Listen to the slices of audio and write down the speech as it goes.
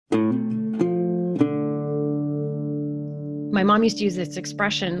My mom used to use this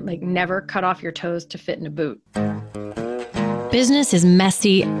expression, like, never cut off your toes to fit in a boot. Business is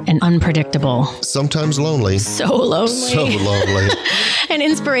messy and unpredictable. Sometimes lonely. So lonely. So lonely. And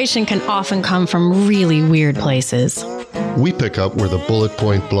inspiration can often come from really weird places. We pick up where the bullet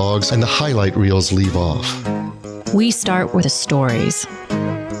point blogs and the highlight reels leave off. We start with the stories.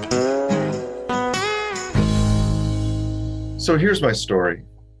 So here's my story.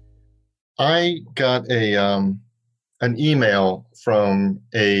 I got an email from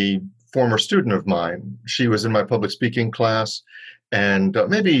a former student of mine. She was in my public speaking class, and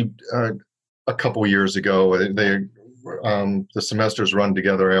maybe a couple years ago, the semesters run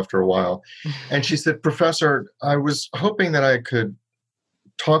together after a while. And she said, "Professor, I was hoping that I could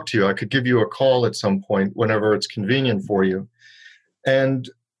talk to you. I could give you a call at some point whenever it's convenient for you." And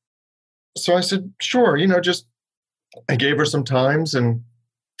so I said, "Sure, I gave her some times, and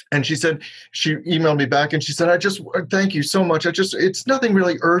she said," she emailed me back and she said, "Thank you so much. It's nothing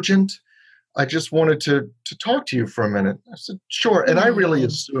really urgent. I just wanted to talk to you for a minute." I said, "Sure." And I really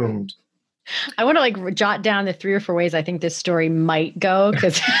assumed. I want to jot down the 3 or 4 ways I think this story might go.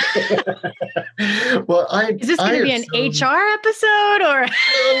 Because well, is this going to be an HR episode or?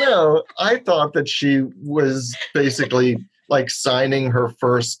 No, I thought that she was basically like signing her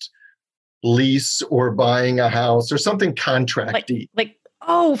first lease or buying a house or something contracty.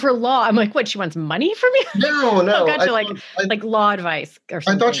 Oh, for law. I'm like, what? She wants money from you? No. Oh, gotcha. Like law advice or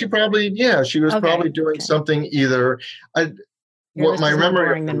something. I thought she probably, she was probably doing something either. What my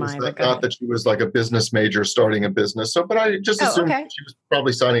memory was not that she was like a business major starting a business. So, but I just assumed she was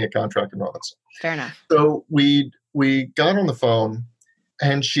probably signing a contract and all that stuff. Fair enough. So we got on the phone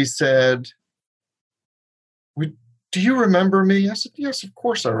and she said, "Do you remember me?" I said, "Yes, of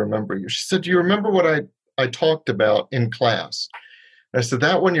course I remember you." She said, "Do you remember what I talked about in class?" I said,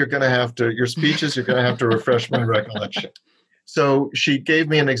 "That one your speeches, you're going to have to refresh my recollection." So she gave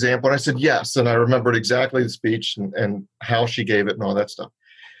me an example and I said, "Yes." And I remembered exactly the speech and how she gave it and all that stuff.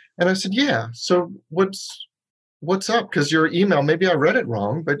 And I said, "Yeah, so what's up? Because your email, maybe I read it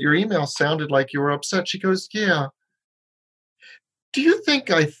wrong, but your email sounded like you were upset." She goes, "Yeah. Do you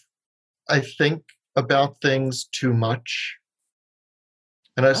think I think about things too much?"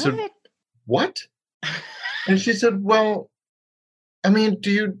 And I said, "What?" And she said, "Well, I mean, do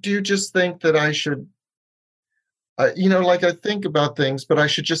you just think that I should, I think about things, but I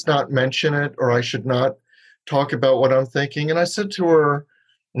should just not mention it, or I should not talk about what I'm thinking?" And I said to her,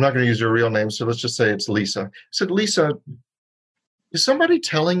 I'm not going to use her real name, so let's just say it's Lisa. I said, "Lisa, is somebody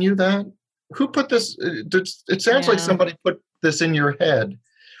telling you that? Who put this? It sounds like somebody put this in your head."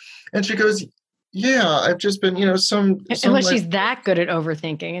 And she goes, "Yeah, I've just been, Unless she's that good at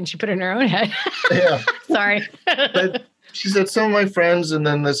overthinking and she put it in her own head." Yeah. Sorry. But she said, "Some of my friends and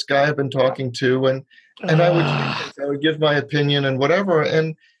then this guy I've been talking to, and I would give my opinion and whatever."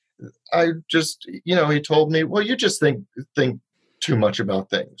 And I just, he told me, "Well, you just think too much about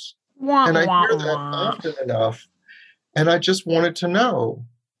things." And I hear that often enough. And I just wanted to know,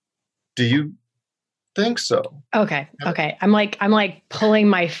 do you think so? Okay. I'm like pulling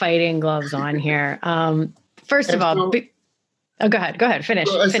my fighting gloves on here. First of all, go ahead. Finish.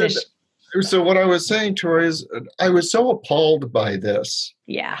 So what I was saying to her is, I was so appalled by this.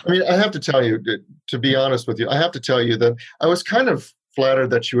 Yeah. I mean, I have to tell you, to be honest with you, I have to tell you that I was kind of flattered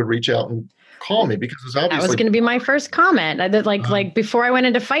that she would reach out and call me, because it was obviously... That was going to be my first comment. Like before I went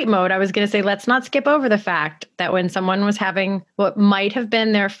into fight mode, I was going to say, let's not skip over the fact that when someone was having what might have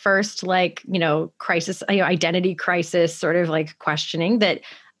been their first, crisis, identity crisis, sort of like questioning, that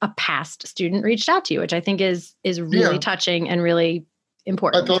a past student reached out to you, which I think is really touching and really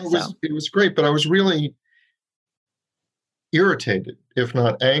important. I thought it was great, but I was really irritated, if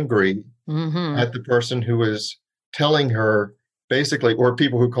not angry, at the person who was telling her, basically, or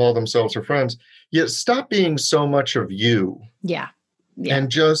people who call themselves her friends, yet stop being so much of you. Yeah. And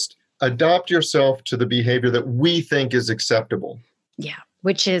just adopt yourself to the behavior that we think is acceptable. Yeah.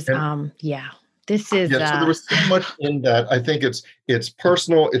 Which is, This is... So there was so much in that. I think it's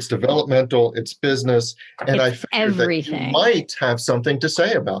personal, it's developmental, it's business. And I figured that you might have something to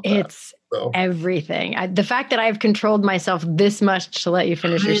say about that. It's everything. The fact that I've controlled myself this much to let you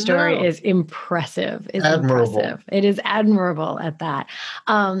finish your story is impressive. It's admirable. Impressive. It is admirable at that.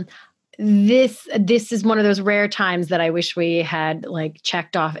 This is one of those rare times that I wish we had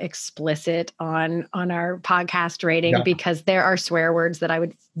checked off explicit on our podcast rating, because there are swear words that I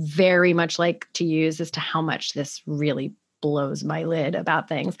would very much like to use as to how much this really blows my lid about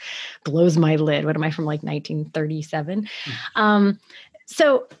things. Blows my lid. What am I, from 1937?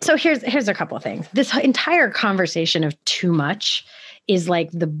 So here's a couple of things. This entire conversation of too much is like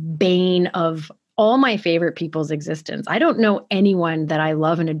the bane of all my favorite people's existence. I don't know anyone that I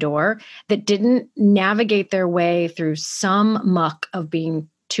love and adore that didn't navigate their way through some muck of being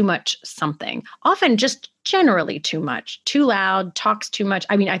too much something, often just generally too much, too loud, talks too much.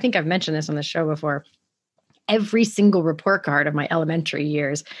 I mean, I think I've mentioned this on the show before. Every single report card of my elementary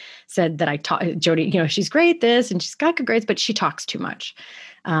years said that I taught Jodi, she's great this and she's got good grades, but she talks too much.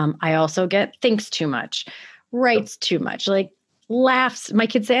 I also get thinks too much, writes too much, like laughs. My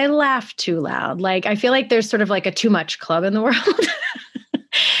kids say I laugh too loud. Like, I feel like there's sort of like a too much club in the world.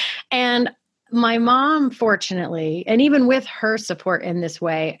 And my mom, fortunately, and even with her support in this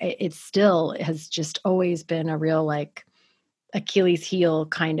way, it still has just always been a real like Achilles heel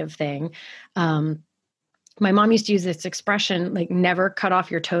kind of thing. My mom used to use this expression, like never cut off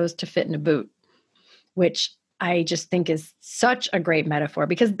your toes to fit in a boot, which I just think is such a great metaphor,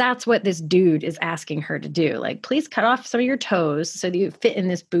 because that's what this dude is asking her to do. Like, please cut off some of your toes so that you fit in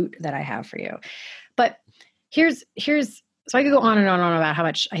this boot that I have for you. But here's so I could go on and on and on about how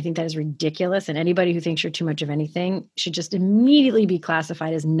much I think that is ridiculous. And anybody who thinks you're too much of anything should just immediately be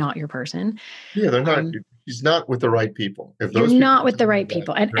classified as not your person. Yeah, they're not. He's not with the right people. If you're not with the right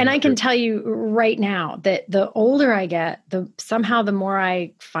people. And I can tell you right now that the older I get, somehow the more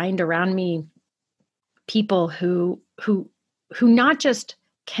I find around me people who not just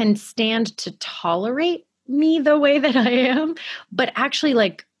can stand to tolerate me the way that I am, but actually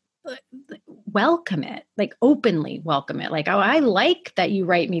like welcome it, like openly welcome it. Like, oh, I like that you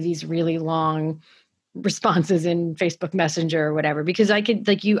write me these really long responses in Facebook Messenger or whatever, because I can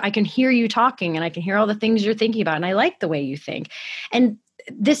hear you talking and I can hear all the things you're thinking about. And I like the way you think. And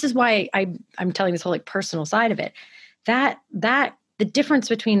this is why I'm telling this whole like personal side of it, that the difference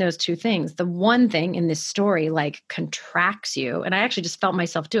between those two things, the one thing in this story like contracts you. And I actually just felt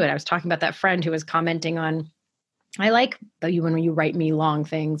myself do it. I was talking about that friend who was commenting on, I like you when you write me long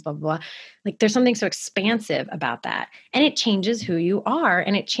things, blah, blah, blah. Like there's something so expansive about that. And it changes who you are,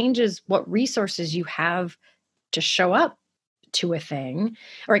 and it changes what resources you have to show up to a thing,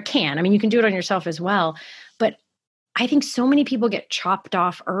 or it can. I mean, you can do it on yourself as well. But I think so many people get chopped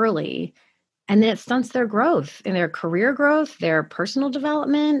off early, and then it stunts their growth and their career growth, their personal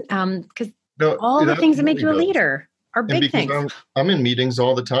development. Because all the things that make you a leader are big things. I'm in meetings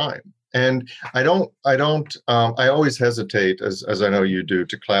all the time. And I always hesitate, as I know you do,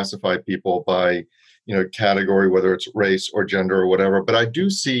 to classify people by, category, whether it's race or gender or whatever. But I do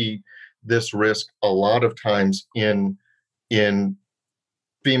see this risk a lot of times in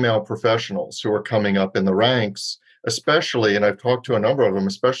female professionals who are coming up in the ranks, especially, and I've talked to a number of them,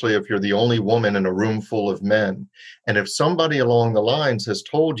 especially if you're the only woman in a room full of men. And if somebody along the lines has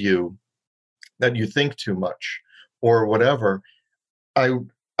told you that you think too much or whatever,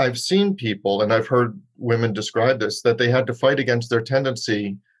 I've seen people, and I've heard women describe this, that they had to fight against their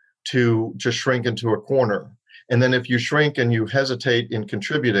tendency to just shrink into a corner. And then if you shrink and you hesitate in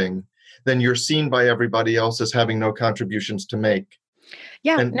contributing, then you're seen by everybody else as having no contributions to make.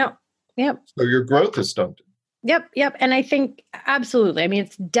 Yeah, Yep. So your growth is stunted. Yep. And I think absolutely. I mean,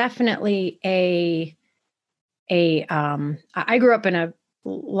 it's definitely I grew up in a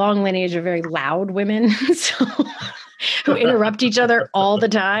long lineage of very loud women. So who interrupt each other all the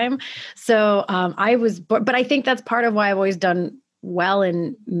time. So but I think that's part of why I've always done well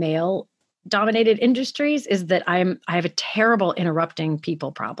in male dominated industries, is that I have a terrible interrupting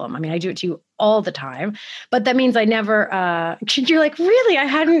people problem. I mean, I do it to you all the time, but that means I never, you're like, really? I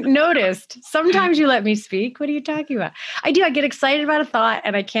hadn't noticed. Sometimes you let me speak. What are you talking about? I do. I get excited about a thought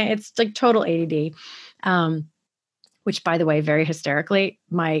and I can't, it's like total ADD. Which, by the way, very hysterically,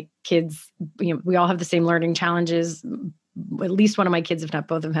 my kids, we all have the same learning challenges. At least one of my kids, if not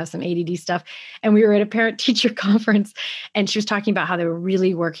both of them, have some ADD stuff. And we were at a parent-teacher conference, and she was talking about how they were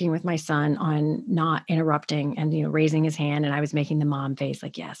really working with my son on not interrupting and, raising his hand. And I was making the mom face,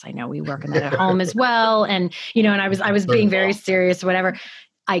 like, yes, I know we work on that at home as well. And, and I was being very serious, whatever.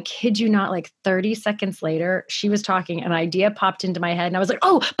 I kid you not, like 30 seconds later, she was talking, an idea popped into my head. And I was like,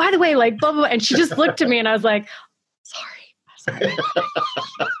 oh, by the way, like, blah, blah, blah. And she just looked at me and I was like, sorry.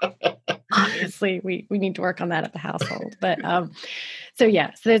 Obviously, we need to work on that at the household. But so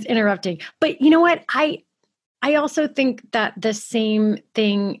there's interrupting. But you know what? I also think that the same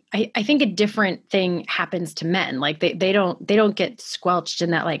thing, I think a different thing happens to men. Like they don't get squelched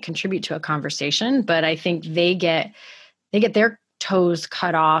and that like contribute to a conversation, but I think they get their toes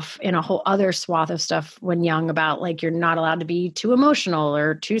cut off in a whole other swath of stuff when young, about like, you're not allowed to be too emotional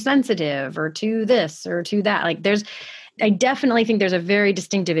or too sensitive or too this or too that. Like I definitely think there's a very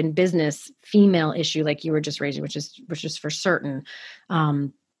distinctive in business female issue, like you were just raising, which is for certain.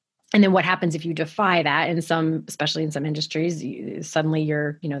 And then what happens if you defy that in some, especially in some industries, suddenly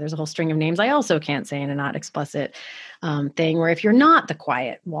there's a whole string of names I also can't say in a not explicit thing, where if you're not the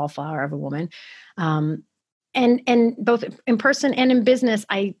quiet wallflower of a woman, and both in person and in business,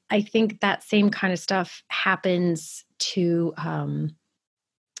 I think that same kind of stuff happens to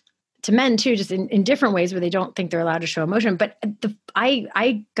men too, just in different ways where they don't think they're allowed to show emotion. But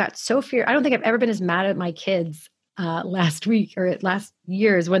I got so feared. I don't think I've ever been as mad at my kids last week or last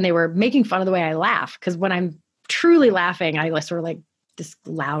years when they were making fun of the way I laugh. Because when I'm truly laughing, I sort of like this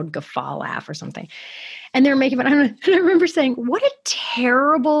loud guffaw laugh or something. And they're making fun. And I remember saying, what a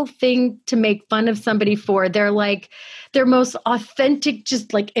terrible thing to make fun of somebody for. They're like their most authentic,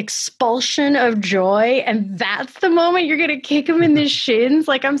 just like expulsion of joy. And that's the moment you're going to kick them in the shins.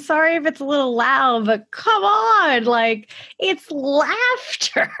 Like, I'm sorry if it's a little loud, but come on. Like, it's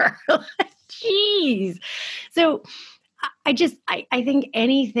laughter. Jeez. So I think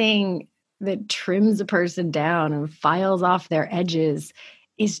anything that trims a person down and files off their edges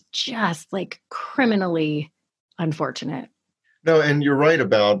is just like criminally unfortunate. No, and you're right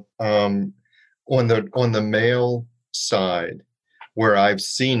about on the male side, where I've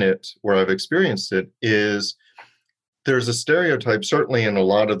seen it, where I've experienced it, is there's a stereotype, certainly in a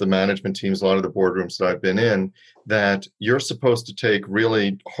lot of the management teams, a lot of the boardrooms that I've been in, that you're supposed to take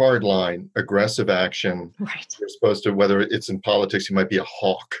really hardline, aggressive action. Right. You're supposed to, whether it's in politics, you might be a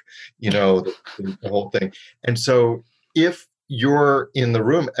hawk, the whole thing. And so if you're in the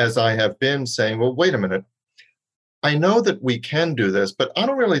room, as I have been, saying, well, wait a minute, I know that we can do this, but I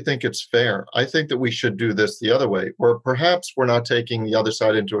don't really think it's fair. I think that we should do this the other way, or perhaps we're not taking the other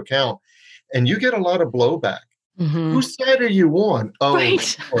side into account. And you get a lot of blowback. Mm-hmm. Whose side are you on? Oh,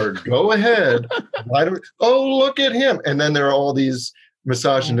 right. Or go ahead. Look at him. And then there are all these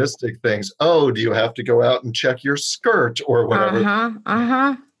misogynistic things. Oh, do you have to go out and check your skirt or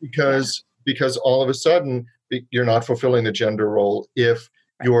whatever? Because all of a sudden you're not fulfilling the gender role if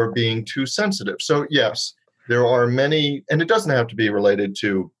you're being too sensitive. So yes, there are many, and it doesn't have to be related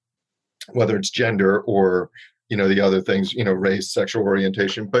to whether it's gender or the other things, race, sexual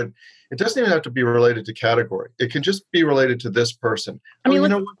orientation, but it doesn't even have to be related to category. It can just be related to this person. I mean,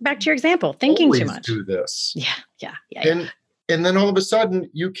 look back to your example, thinking too much. Do this. Yeah. And then all of a sudden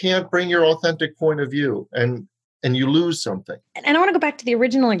you can't bring your authentic point of view and you lose something. And I want to go back to the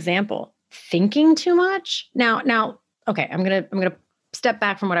original example, thinking too much. Now, okay, I'm going to step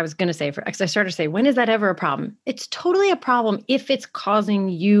back from what I was going to say because I started to say, when is that ever a problem? It's totally a problem if it's causing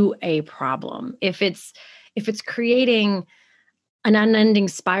you a problem. If it's creating an unending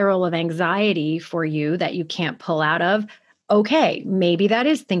spiral of anxiety for you that you can't pull out of, okay, maybe that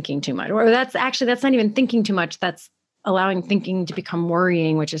is thinking too much. Or that's not even thinking too much. That's allowing thinking to become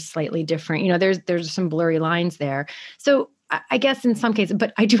worrying, which is slightly different. There's some blurry lines there. So I guess in some cases,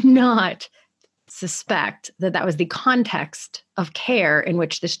 but I do not suspect that was the context of care in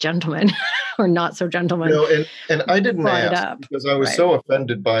which this gentleman or not so gentleman. And I didn't ask because I was so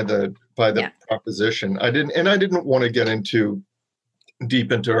offended by the proposition. I didn't want to get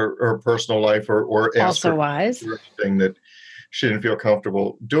deep into her personal life or ask also her wise anything that she didn't feel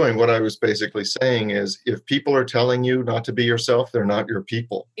comfortable doing. What I was basically saying is, if people are telling you not to be yourself, they're not your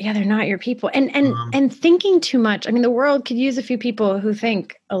people. Yeah, they're not your people. And thinking too much. I mean, the world could use a few people who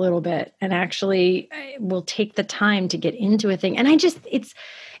think a little bit and actually will take the time to get into a thing. And it's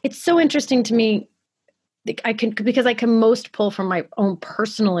so interesting to me. Because I can most pull from my own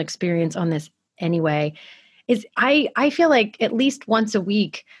personal experience on this anyway, is I feel like at least once a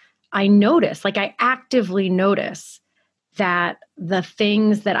week, I actively notice that the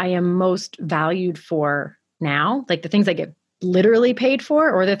things that I am most valued for now, like the things I get literally paid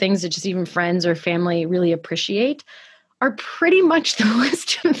for, or the things that just even friends or family really appreciate, are pretty much the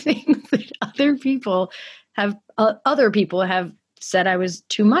list of things that other people have said I was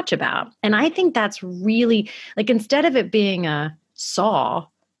too much about. And I think that's really, like, instead of it being a saw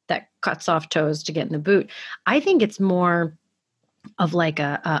that cuts off toes to get in the boot, I think it's more of like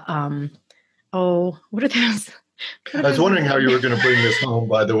what are those? I was wondering how you were going to bring this home,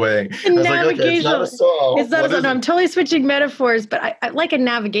 by the way. I was like, okay, it's not a saw. It's not a saw. No, I'm totally switching metaphors, but I like a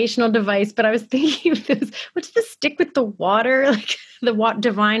navigational device. But I was thinking of this, what's the stick with the water? Like the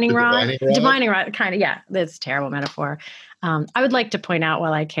divining rod? Divining rod, kind of, yeah. That's a terrible metaphor. I would like to point out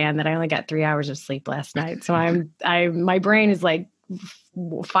while I can that I only got 3 hours of sleep last night. So my brain is like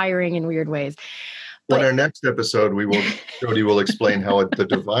firing in weird ways. But in our next episode, Jodi will explain how the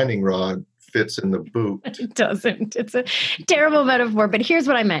divining rod fits in the boot. It doesn't. It's a terrible metaphor, but here's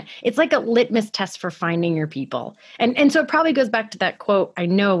what I meant. It's like a litmus test for finding your people. And so it probably goes back to that quote. I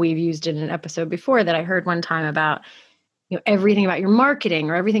know we've used it in an episode before that I heard one time about everything about your marketing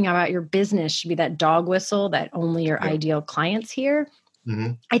or everything about your business should be that dog whistle that only your ideal clients hear.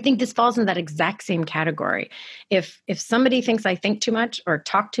 Mm-hmm. I think this falls in that exact same category. If somebody thinks I think too much or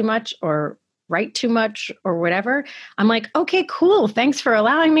talk too much or write too much or whatever, I'm like, okay, cool. Thanks for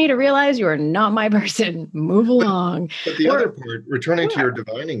allowing me to realize you are not my person. Move along. But the other part, returning to your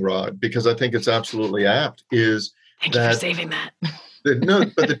divining rod, because I think it's absolutely apt, is Thank you for saving that. But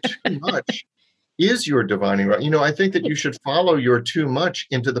the too much is your divining rod. I think that you should follow your too much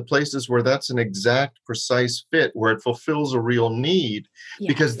into the places where that's an exact, precise fit, where it fulfills a real need,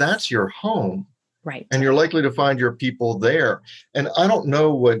 because that's your home. Right. And you're likely to find your people there. And I don't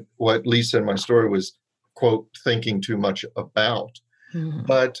know what Lisa in my story was, quote, thinking too much about. Mm-hmm.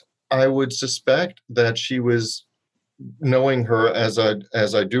 But I would suspect that she was, knowing her as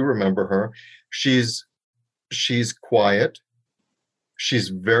I do remember her, she's quiet, she's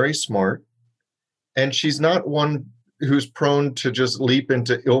very smart, and she's not one who's prone to just leap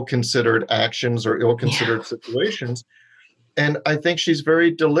into ill-considered actions or ill-considered situations. And I think she's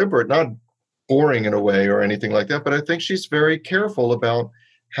very deliberate, not boring in a way or anything like that, but I think she's very careful about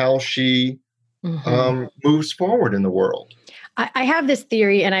how she moves forward in the world. I have this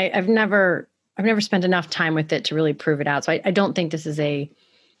theory, and I've never spent enough time with it to really prove it out. So I don't think this is a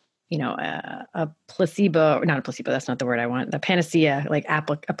placebo, not a placebo, that's not the word I want, the panacea, like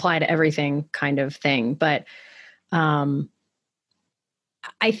apply to everything kind of thing. But I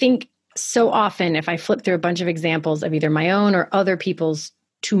think so often if I flip through a bunch of examples of either my own or other people's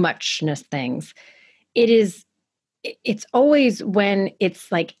too muchness things, it's always when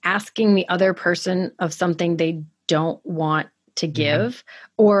it's like asking the other person of something they don't want to give,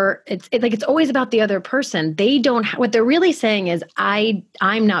 or it's always about the other person. They don't, what they're really saying is, I'm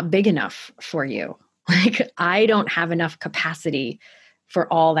not big enough for you. Like, I don't have enough capacity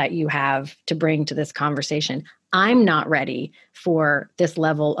for all that you have to bring to this conversation. I'm not ready for this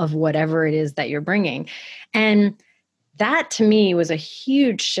level of whatever it is that you're bringing. And that to me was a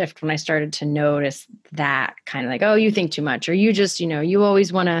huge shift when I started to notice that kind of like, oh, you think too much, or you just, you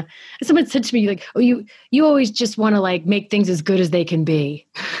always want to, someone said to me like, oh, you always just want to like make things as good as they can be.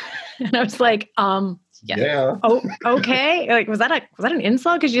 And I was like, yeah. Oh, okay. Like, was that an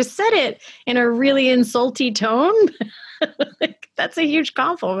insult? Cause you said it in a really insulty tone. Like, that's a huge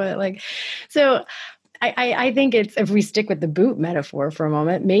compliment. Like, so I think it's, if we stick with the boot metaphor for a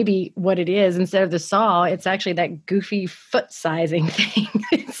moment, maybe what it is, instead of the saw, it's actually that goofy foot sizing thing.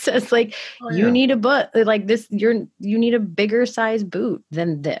 It says like, you need a boot like this, you need a bigger size boot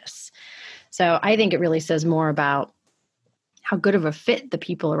than this. So I think it really says more about how good of a fit the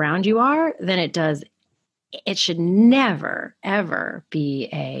people around you are than it does. It should never, ever be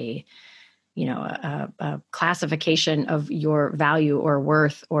a classification of your value or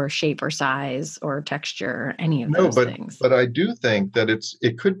worth or shape or size or texture or any of those things. But I do think that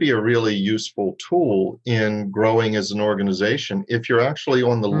it could be a really useful tool in growing as an organization if you're actually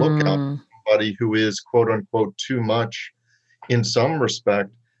on the lookout for somebody who is, quote unquote, too much in some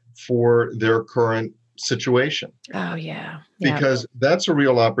respect for their current situation. Oh, yeah. Because that's a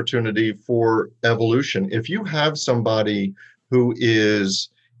real opportunity for evolution. If you have somebody who is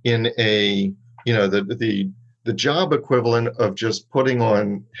in a, the job equivalent of just putting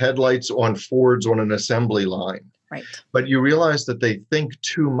on headlights on Fords on an assembly line, right? But you realize that they think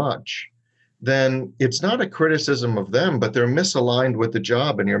too much, then it's not a criticism of them, but they're misaligned with the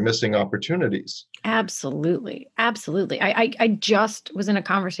job and you're missing opportunities. Absolutely. Absolutely. I just was in a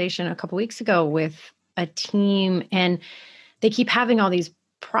conversation a couple weeks ago with a team, and they keep having all these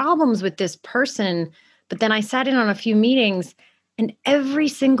problems with this person. But then I sat in on a few meetings, and every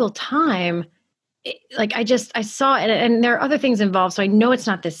single time, I saw it, and there are other things involved. So I know it's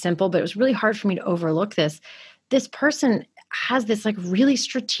not this simple, but it was really hard for me to overlook this. This person has this like really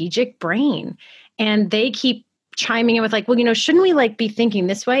strategic brain, and they keep chiming in with like, well, shouldn't we like be thinking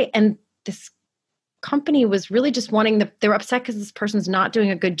this way? And this company was really just they were upset because this person's not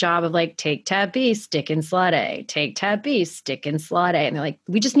doing a good job of like, take tab B, stick in slot A, take tab B, stick in slot A. And they're like,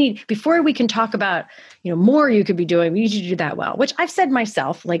 we just need, before we can talk about, more you could be doing, we need you to do that well, which I've said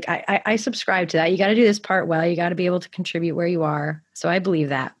myself, like I subscribe to that. You got to do this part well. You got to be able to contribute where you are. So I believe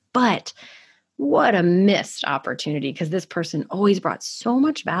that. But what a missed opportunity, because this person always brought so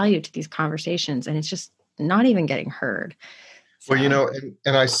much value to these conversations, and it's just not even getting heard. So. Well,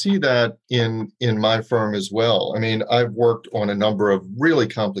 and I see that in my firm as well. I mean, I've worked on a number of really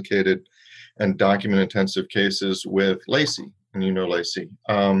complicated and document-intensive cases with Lacey, and Lacey.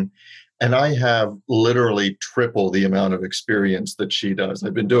 And I have literally triple the amount of experience that she does.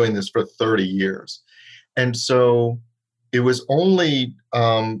 I've been doing this for 30 years. And so it was only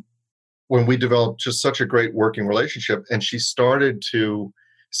when we developed just such a great working relationship, and she started to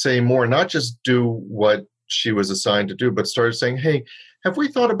say more, not just do what she was assigned to do, but started saying, hey, have we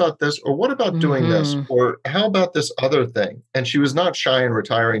thought about this? Or what about doing this? Or how about this other thing? And she was not shy in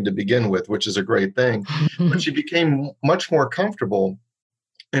retiring to begin with, which is a great thing. But she became much more comfortable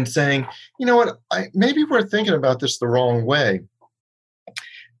in saying, you know what, maybe we're thinking about this the wrong way.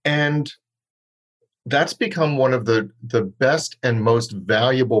 And that's become one of the best and most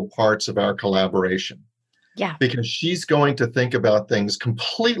valuable parts of our collaboration. Yeah. Because she's going to think about things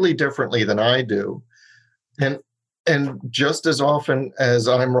completely differently than I do. And just as often as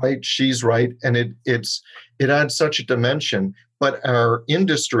I'm right, she's right. And it adds such a dimension. But our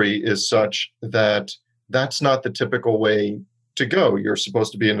industry is such that that's not the typical way to go. You're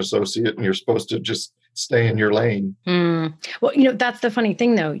supposed to be an associate and you're supposed to just stay in your lane. Well, you know, that's the funny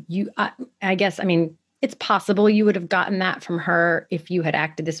thing, though. I guess, I mean, it's possible you would have gotten that from her if you had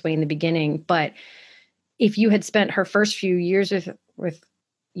acted this way in the beginning. But if you had spent her first few years with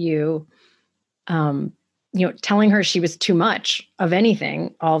you, you know, telling her she was too much of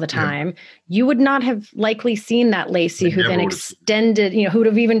anything all the time, you would not have likely seen that Lacey who then extended, you know, who would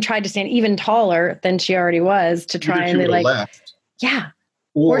have even tried to stand even taller than she already was to try and like, left. Yeah.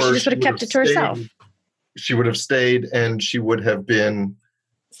 Or she just would have kept it to herself. She would have stayed and she would have been,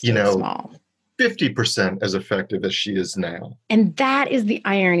 you know, small. 50% as effective as she is now. And that is the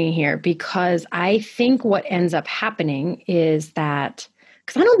irony here, because I think what ends up happening is that,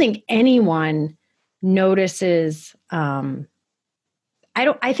 because I don't think anyone notices, I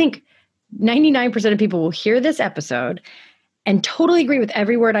think 99% of people will hear this episode and totally agree with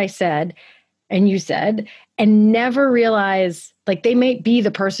every word I said and you said, and never realize, like, they may be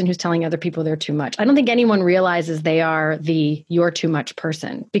the person who's telling other people they're too much. I don't think anyone realizes they are the you're too much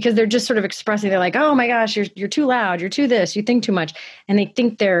person, because they're just sort of expressing, they're like, oh my gosh, you're too loud, you're too this, you think too much. And they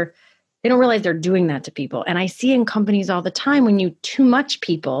think they don't realize they're doing that to people. And I see in companies all the time when you too much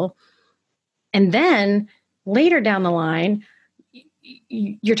people, and then later down the line,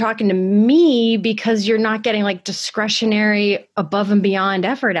 you're talking to me because you're not getting like discretionary above and beyond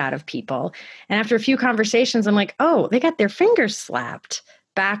effort out of people. And after a few conversations, I'm like, oh, they got their fingers slapped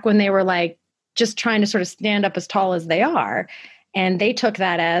back when they were like just trying to sort of stand up as tall as they are. And they took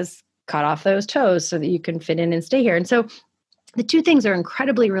that as cut off those toes so that you can fit in and stay here. And so the two things are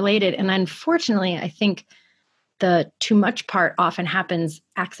incredibly related. And unfortunately, I think the too much part often happens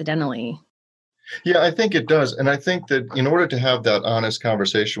accidentally. Yeah, I think it does. And I think that in order to have that honest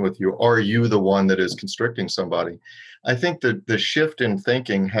conversation with you, are you the one that is constricting somebody? I think that the shift in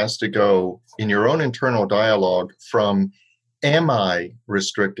thinking has to go in your own internal dialogue from, am I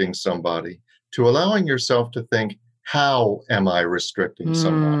restricting somebody, to allowing yourself to think, how am I restricting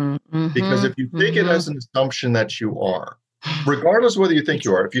someone? Because if you take it as an assumption that you are, regardless of whether you think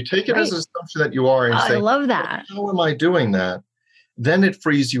you are, if you take it as an assumption that you are and say, I love that. How am I doing that? Then it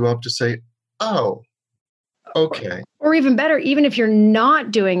frees you up to say, oh, okay. Or even better, even if you're not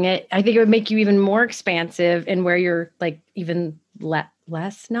doing it, I think it would make you even more expansive in where you're like even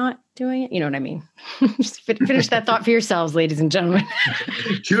less not doing it. You know what I mean? Just finish that thought for yourselves, ladies and gentlemen.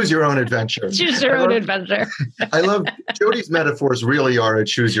 Choose your own adventure. Choose your own adventure. I love Jodi's metaphors really are a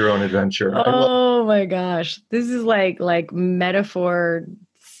choose your own adventure. Oh my gosh. This is like metaphor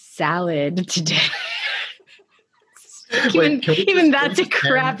salad today. Even that's a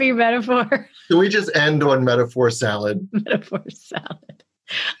crappy metaphor. Can we just end on metaphor salad? Metaphor salad.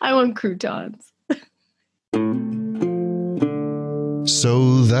 I want croutons.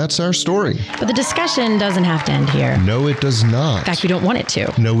 So that's our story. But the discussion doesn't have to end here. No, it does not. In fact, we don't want it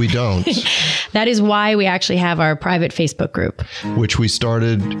to. No, we don't. That is why we actually have our private Facebook group, which we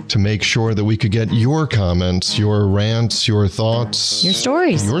started to make sure that we could get your comments, your rants, your thoughts, your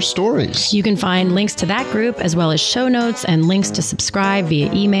stories. Your stories. You can find links to that group as well as show notes and links to subscribe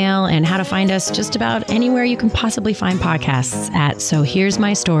via email and how to find us just about anywhere you can possibly find podcasts at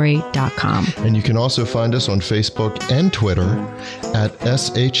sohere'smystory.com. And you can also find us on Facebook and Twitter at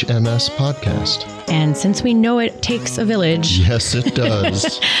SHMS Podcast. And since we know it takes a village. Yes, it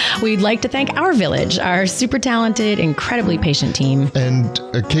does. We'd like to thank our village, our super talented, incredibly patient team. And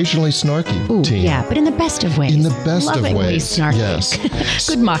occasionally snarky team. Yeah, but in the best of ways. In the best Lovingly of ways. Snarky. Yes.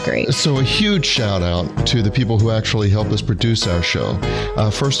 Good mockery. So a huge shout out to the people who actually help us produce our show.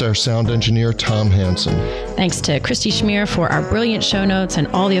 First, our sound engineer, Tom Hansen. Thanks to Christy Schmier for our brilliant show notes and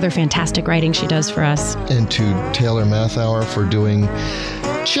all the other fantastic writing she does for us. And to Taylor Mathauer for doing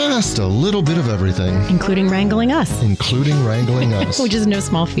just a little bit of everything. Including wrangling us. Which is no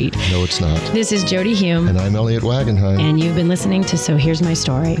small feat. No, it's not. This is Jodi Hume. And I'm Elliot Wagenheim. And you've been listening to So Here's My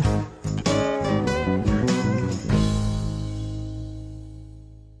Story.